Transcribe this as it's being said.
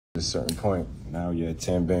a certain point. Now you're at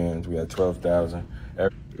 10 bands. We at 12,000.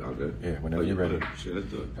 Y'all good? Yeah, whenever you're ready. Shit, let's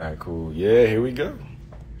do it. All right, cool. Yeah, here we go.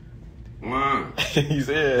 Come on. He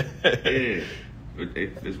said. Yeah.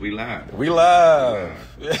 We live. We live.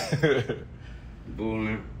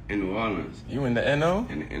 Bowling in New Orleans. You in the NO?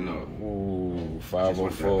 In the NO. Ooh,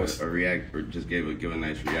 504. Just give a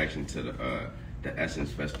nice reaction to the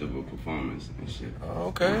Essence Festival performance and shit. Oh,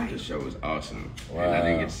 okay. The show was awesome. Wow. And I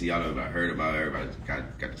didn't get to see all of it. I heard about it. Everybody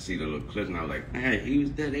got to see the little clips, and I was like, man, he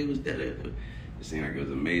was there, they was there. It seemed like it was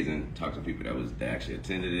amazing. Talked to people that actually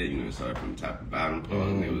attended it, saw it from top to bottom,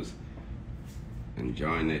 and they was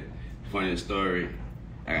enjoying it. Funniest story,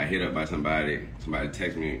 I got hit up by somebody. Somebody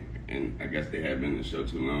texted me, and I guess they had been in the show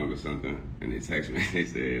too long or something, and they texted me, and they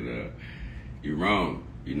said, you wrong.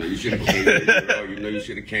 You should have came out. You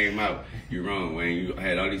should have came out. You wrong, Wayne. You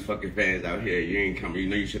had all these fucking fans out here. You ain't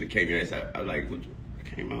coming. You should have came here. I was like, what? I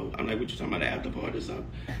came out. I'm like, what you talking about, the after party or something?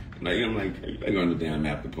 I'm like, you ain't going to the damn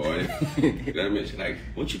after party. You know what I mean? She's like,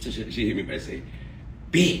 what you? She hit me back and say,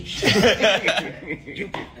 bitch.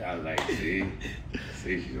 I was like, see.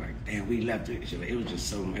 She's like, damn, we left it. She's like, it was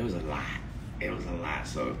just so. It was a lot. It was a lot.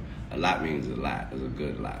 So a lot means a lot. It was a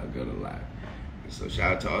good lot. A lot. So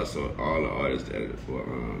shout out to also all the artists that were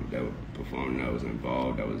performing, that was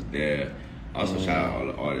involved, that was there. Also shout out all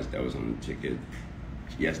the artists that was on the ticket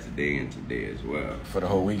yesterday and today as well. For the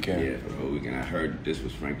whole weekend? Yeah, for the whole weekend. I heard this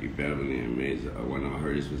was Frankie Beverly and Maze. When I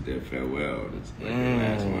heard this was their farewell. That's like their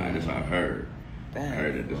last one. That's what I heard. Damn. I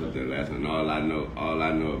heard that this was their last one. All I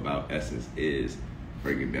know about Essence is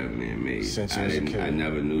Frankie Beverly and Maze. I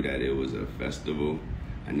never knew that it was a festival.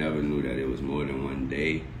 I never knew that it was more than one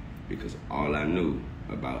day. Because all I knew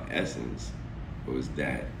about Essence was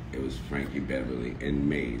that it was Frankie Beverly and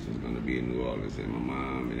Maze was going to be in New Orleans, and my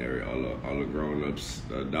mom and all the grown-ups,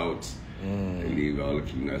 the adults, they leave all the,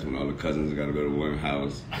 that's when all the cousins got to go to one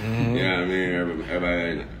house. You know what I mean?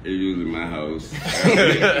 Everybody, it's usually my house.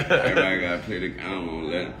 Everybody got to play the, I don't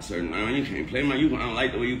want to let certain, you can't play I don't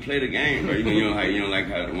like the way you play the game, bro. You don't like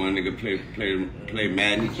how the one nigga play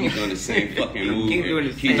Madden, he keeps doing the same fucking move. Keep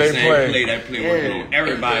the same play, that play working on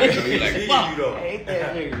everybody. So you're like, fuck.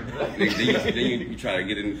 Then you try to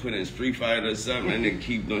get in, put in Street Fighter or something, and then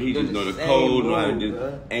keep doing, he just know the code,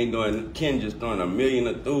 ain't doing, Ken just throwing a million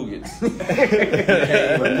of Thugets. You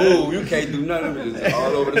can't even move, you can't do nothing, it's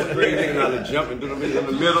all over the screen, and all the jumping through the in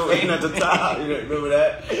the middle, ain't at the top, remember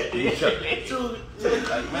that? Like,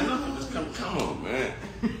 man, just come on, man.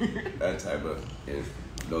 That type of,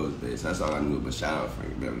 those days, that's all I knew, but shout out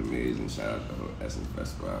Frankie Beverly Maze and shout out the whole Essence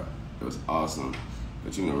Festival. It was awesome.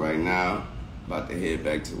 But right now, about to head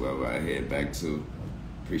back to wherever I head back to.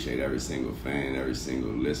 Appreciate every single fan, every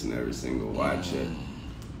single listener, every single watcher.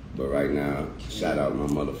 But right now, shout out my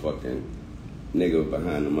motherfucking nigga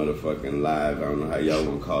behind the motherfucking live. I don't know how y'all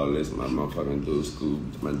gonna call this. My motherfucking dude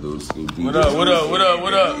Scoop. My dude Scoop. What up?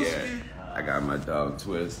 Yeah. I got my dog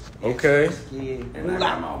Twist. Okay. And I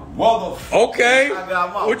got my motherfucker. Okay. I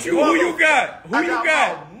got my who you got? Who you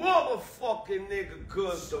got? My motherfucking nigga,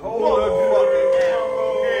 cuz the motherfucking nigga.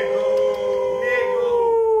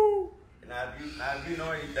 Now, if you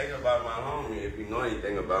know anything about my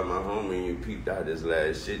homie, and you peeped out this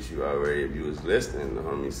last shit, if you was listening, the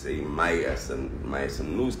homie say you might have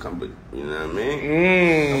some news come, but you know what I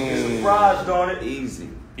mean? Don't be surprised on it.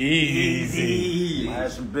 Easy. I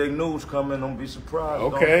had some big news coming, don't be surprised.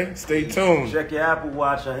 Okay, stay tuned. Check your Apple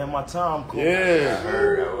Watch, I hear my time code. Yeah. I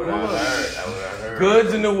heard.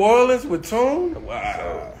 Goods in New Orleans with Tune? Wow.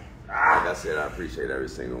 So, like I said, I appreciate every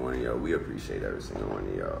single one of y'all. We appreciate every single one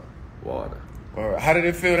of y'all. Water. How did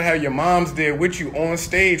it feel to have your moms there with you on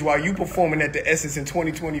stage while you performing at the Essence in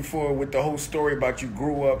 2024 with the whole story about you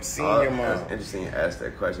grew up seeing your mom? That's interesting you asked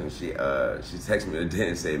that question. She texted me today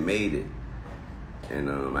and said, made it. And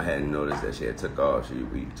I hadn't noticed that she had took off.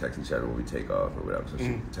 We text each other when we take off or whatever. So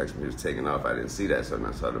she texted me she was taking off. I didn't see that, so when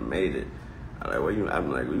I saw her made it. I'm like, well, you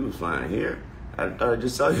was flying here? I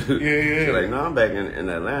just saw you. Yeah. She's like, no, I'm back in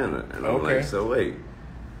Atlanta. And I'm like, so wait.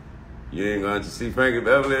 You ain't going to see Frankie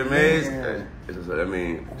Beverly and Maze? I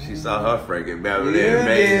mean, she saw her Frankie Beverly and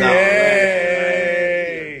Maze.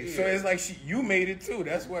 So it's like you made it too.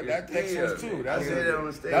 That's what that text was too. I said it on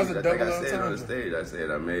the stage. That was a double I said it on the stage. I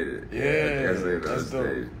said I made it. Yeah, I said it on the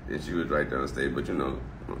stage. Dope. And she was right there on stage. But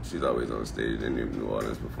she's always on stage. Any New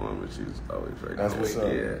Orleans performance, she's always right there. That's what's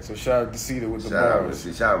up. Yeah. So shout out to Cedar with the bars.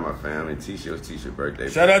 Shout out my family. Tisha's birthday.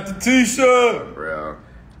 Shout out to Tisha. Bro.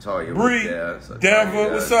 Toya Bree, was there. Dev,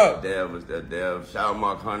 what's up? Dev was there. Shout out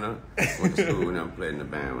Mark Hunter. Went to school and I played in the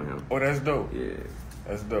band with him. Oh, that's dope. Yeah.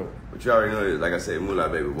 That's dope. But you already know, like I said, Moolah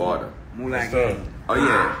Baby Water. Moolah Gang. Oh,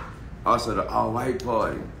 yeah. Also, the all-white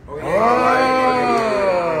party. Oh, yeah.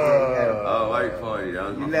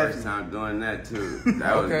 first time doing that too.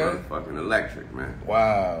 That was motherfucking electric, man.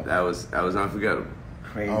 Wow. That was unforgettable.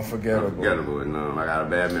 Crazy. Unforgettable. And I got a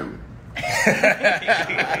bad memory.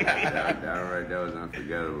 that was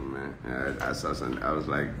unforgettable, man. I saw something. I was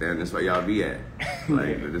like, damn, this where y'all be at.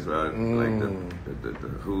 Like this where like the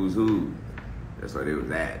who's who. That's where they was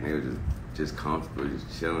at. And they was just comfortable,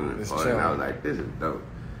 just chilling and partying. And I was like, this is dope.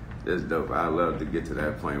 This is dope. I love to get to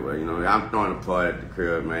that point where, I'm throwing a party at the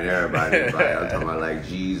crib, man. Everybody, I'm talking about like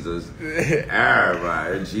Jesus.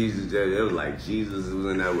 Everybody. Jesus, it was like Jesus was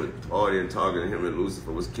in there with partying, talking to him, and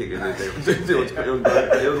Lucifer was kicking it.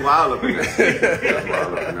 It was wild up in there. It was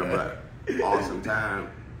wild up in there, but awesome time.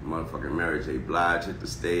 Motherfucking Mary J. Blige hit the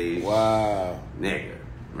stage. Wow. Nigga.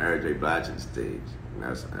 Mary J. Blige hit the stage. And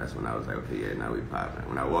that's when I was like, okay, yeah, now we popping.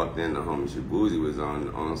 When I walked in, the homie Shabuzi was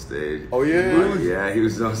on stage. Oh, yeah? Yeah, he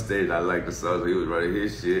was on stage. I liked the song, so he was running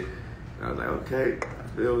his shit. And I was like, okay, I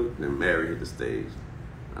feel it. Then Mary hit the stage.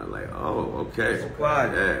 I was like, oh, okay.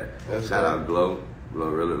 Yeah. Shout out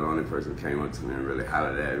GloRilla, the only person came up to me and really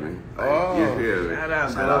hollered at me. Like, you feel me? Shout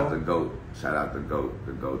out the GOAT. Shout out the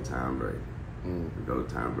GOAT Tom Brady. The GOAT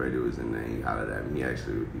Tom Brady was in there. He hollered at me. He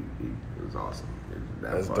actually, he was awesome.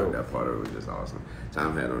 That part of it was just awesome.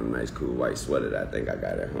 Tom had on a nice, cool white sweater that I think I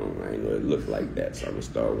got at home. I didn't know it looked like that, so I'm gonna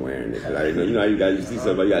start wearing it. I didn't know, how you guys see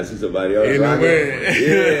somebody, you gotta see somebody else.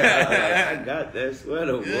 Yeah, I got that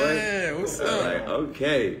sweater, boy. Yeah, what's up? Like,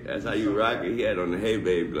 okay, that's how you rock it. He had on the Hey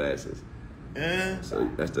Babe glasses. Yeah. So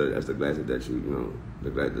that's the glasses that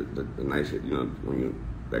the nice shit, when you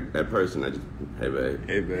that person that just hey babe.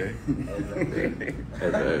 Hey babe. Hey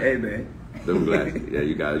babe. Hey, man. Them glasses. Yeah,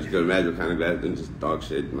 you can imagine what kind of glasses, then just dog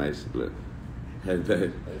shit, nice look. Hey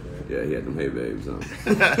babe. Yeah, he had them Hey Babes on.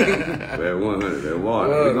 They're 100, they're water.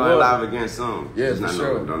 We're going live again soon. Yeah, for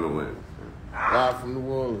sure. Don't know when. Live from New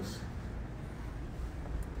Orleans.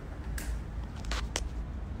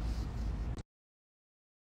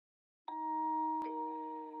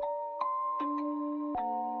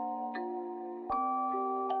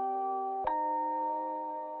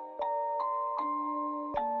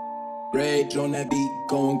 Rage on that beat,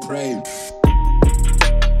 going crazy.